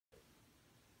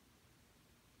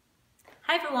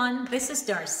Hi everyone, this is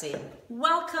Darcy.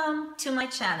 Welcome to my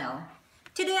channel.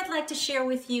 Today I'd like to share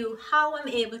with you how I'm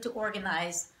able to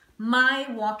organize my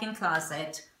walk-in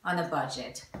closet on a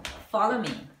budget. Follow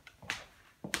me.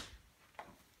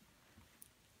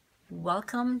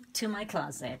 Welcome to my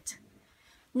closet.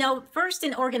 Now, first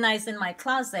in organizing my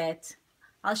closet,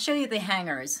 I'll show you the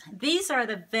hangers. These are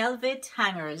the velvet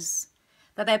hangers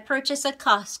that I purchased at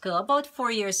Costco about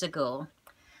 4 years ago.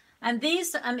 And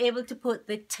these I'm able to put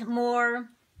the more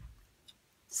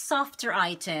softer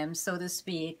items, so to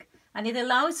speak. And it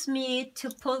allows me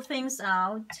to pull things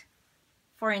out,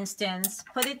 for instance,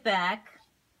 put it back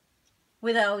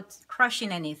without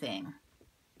crushing anything.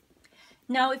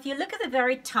 Now, if you look at the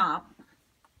very top,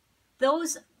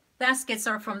 those baskets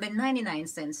are from the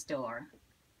 99-cent store.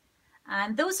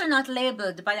 And those are not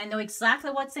labeled, but I know exactly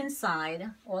what's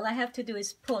inside. All I have to do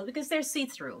is pull, because they're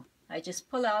see-through. I just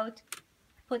pull out,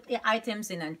 put the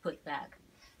items in and put back.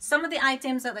 Some of the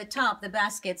items at the top, the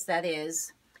baskets that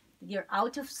is, you're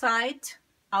out of sight,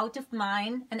 out of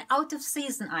mind, and out of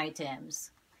season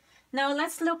items. Now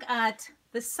let's look at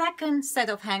the second set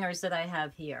of hangers that I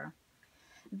have here.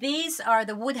 These are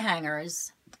the wood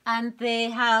hangers, and they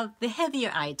have the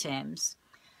heavier items.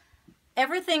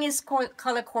 Everything is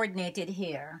color coordinated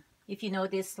here. If you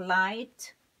notice,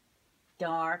 light,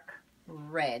 dark,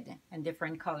 red, and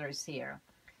different colors here.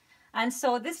 And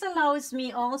so this allows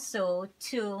me also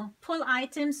to pull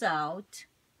items out,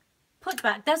 put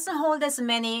back. Doesn't hold as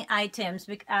many items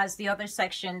as the other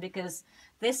section because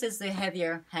this is the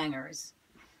heavier hangers.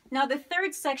 Now the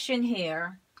third section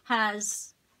here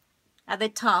has at the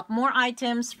top more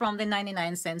items from the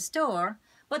 99-cent store,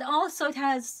 but also it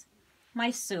has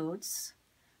my suits.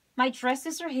 My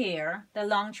dresses are here. The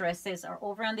long dresses are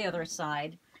over on the other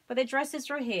side, but the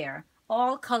dresses are here,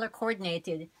 all color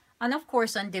coordinated, and of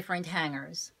course on different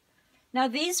hangers. Now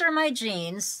these are my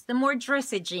jeans, the more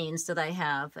dressy jeans that I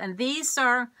have, and these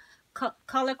are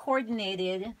color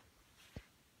coordinated,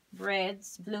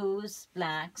 reds, blues,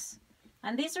 blacks,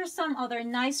 and these are some other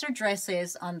nicer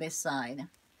dresses on this side.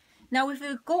 Now if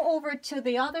we go over to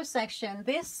the other section,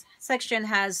 this section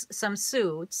has some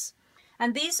suits,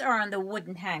 and these are on the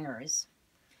wooden hangers.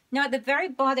 Now at the very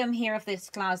bottom here of this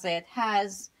closet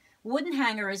has wooden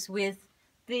hangers with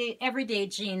the everyday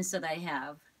jeans that I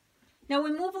have. Now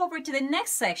we move over to the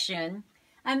next section,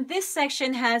 and this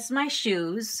section has my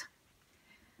shoes,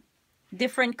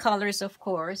 different colors of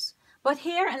course, but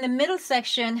here in the middle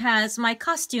section has my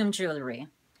costume jewelry,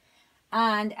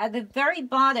 and at the very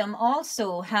bottom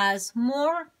also has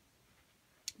more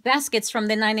baskets from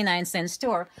the 99-cent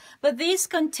store, but these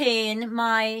contain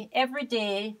my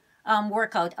everyday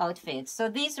workout outfits. So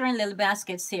these are in little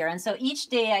baskets here, and so each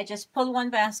day I just pull one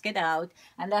basket out,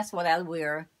 and that's what I'll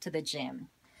wear to the gym.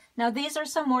 Now these are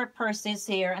some more purses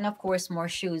here, and of course more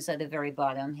shoes at the very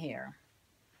bottom here.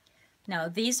 Now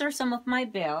these are some of my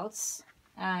belts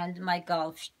and my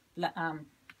golf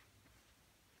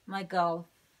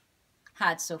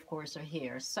hats, of course, are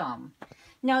here, some.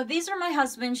 Now these are my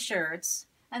husband's shirts,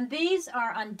 and these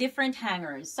are on different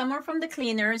hangers. Some are from the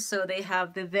cleaners, so they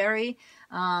have the very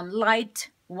light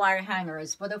wire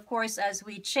hangers. But of course, as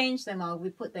we change them out, we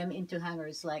put them into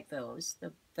hangers like those,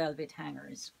 the velvet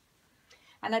hangers.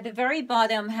 And at the very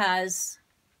bottom has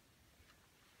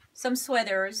some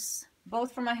sweaters,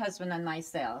 both for my husband and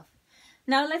myself.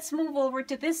 Now let's move over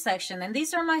to this section, and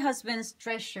these are my husband's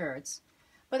dress shirts.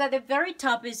 But at the very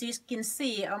top, as you can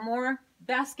see, are more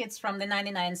baskets from the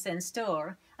 99-cent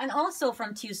store, and also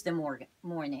from Tuesday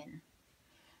morning.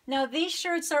 Now these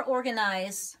shirts are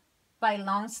organized by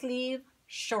long sleeve,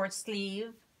 short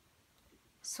sleeve,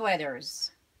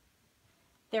 sweaters.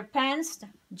 They're pants,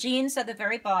 jeans at the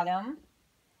very bottom,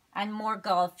 and more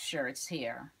golf shirts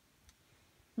here.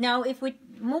 Now if we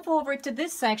move over to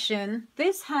this section,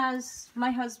 this has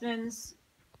my husband's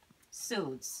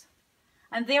suits.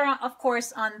 And they're of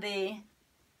course on the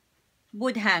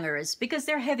wood hangers because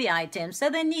they're heavy items, so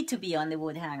they need to be on the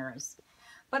wood hangers.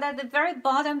 But at the very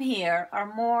bottom here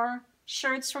are more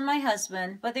shirts from my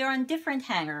husband, but they're on different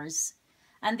hangers,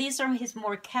 and these are his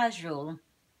more casual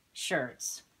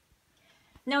shirts.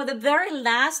 Now the very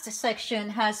last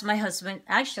section has my husband,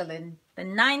 actually the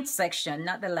 9th section,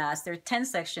 not the last. There are 10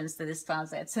 sections to this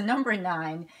closet, so number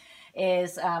 9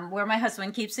 is where my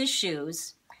husband keeps his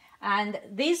shoes, and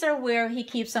these are where he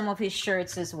keeps some of his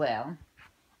shirts as well.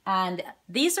 And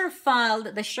these are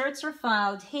filed, the shirts are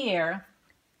filed here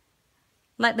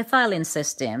like the filing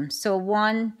system. So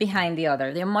one behind the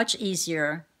other. They're much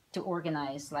easier to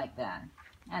organize like that.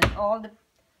 And all the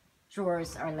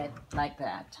drawers are like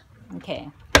that.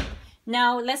 Okay.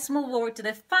 Now let's move over to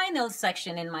the final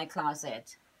section in my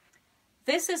closet.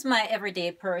 This is my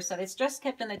everyday purse, so it's just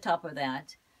kept on the top of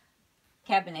that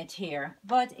cabinet here.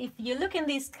 But if you look in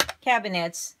these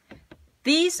cabinets,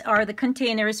 these are the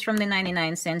containers from the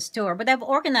 99-cent store, but I've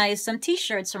organized some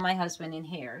t-shirts for my husband in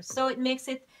here. So it makes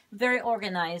it very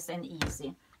organized and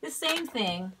easy. The same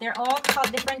thing, they're all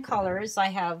different colors. I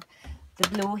have the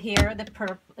blue here, the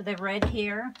purple, the red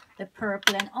here, the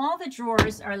purple, and all the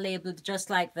drawers are labeled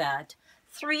just like that.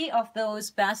 3 of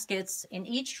those baskets in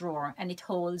each drawer, and it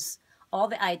holds all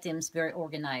the items very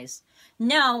organized.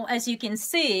 Now, as you can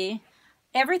see,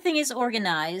 everything is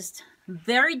organized,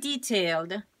 very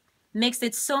detailed, makes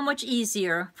it so much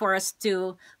easier for us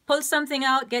to pull something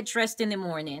out, get dressed in the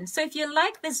morning. So if you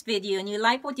like this video and you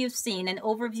like what you've seen, an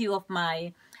overview of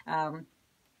my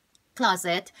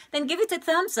closet, then give it a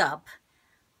thumbs up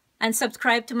and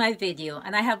subscribe to my video.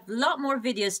 And I have a lot more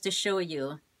videos to show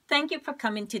you. Thank you for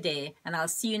coming today, and I'll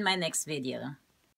see you in my next video.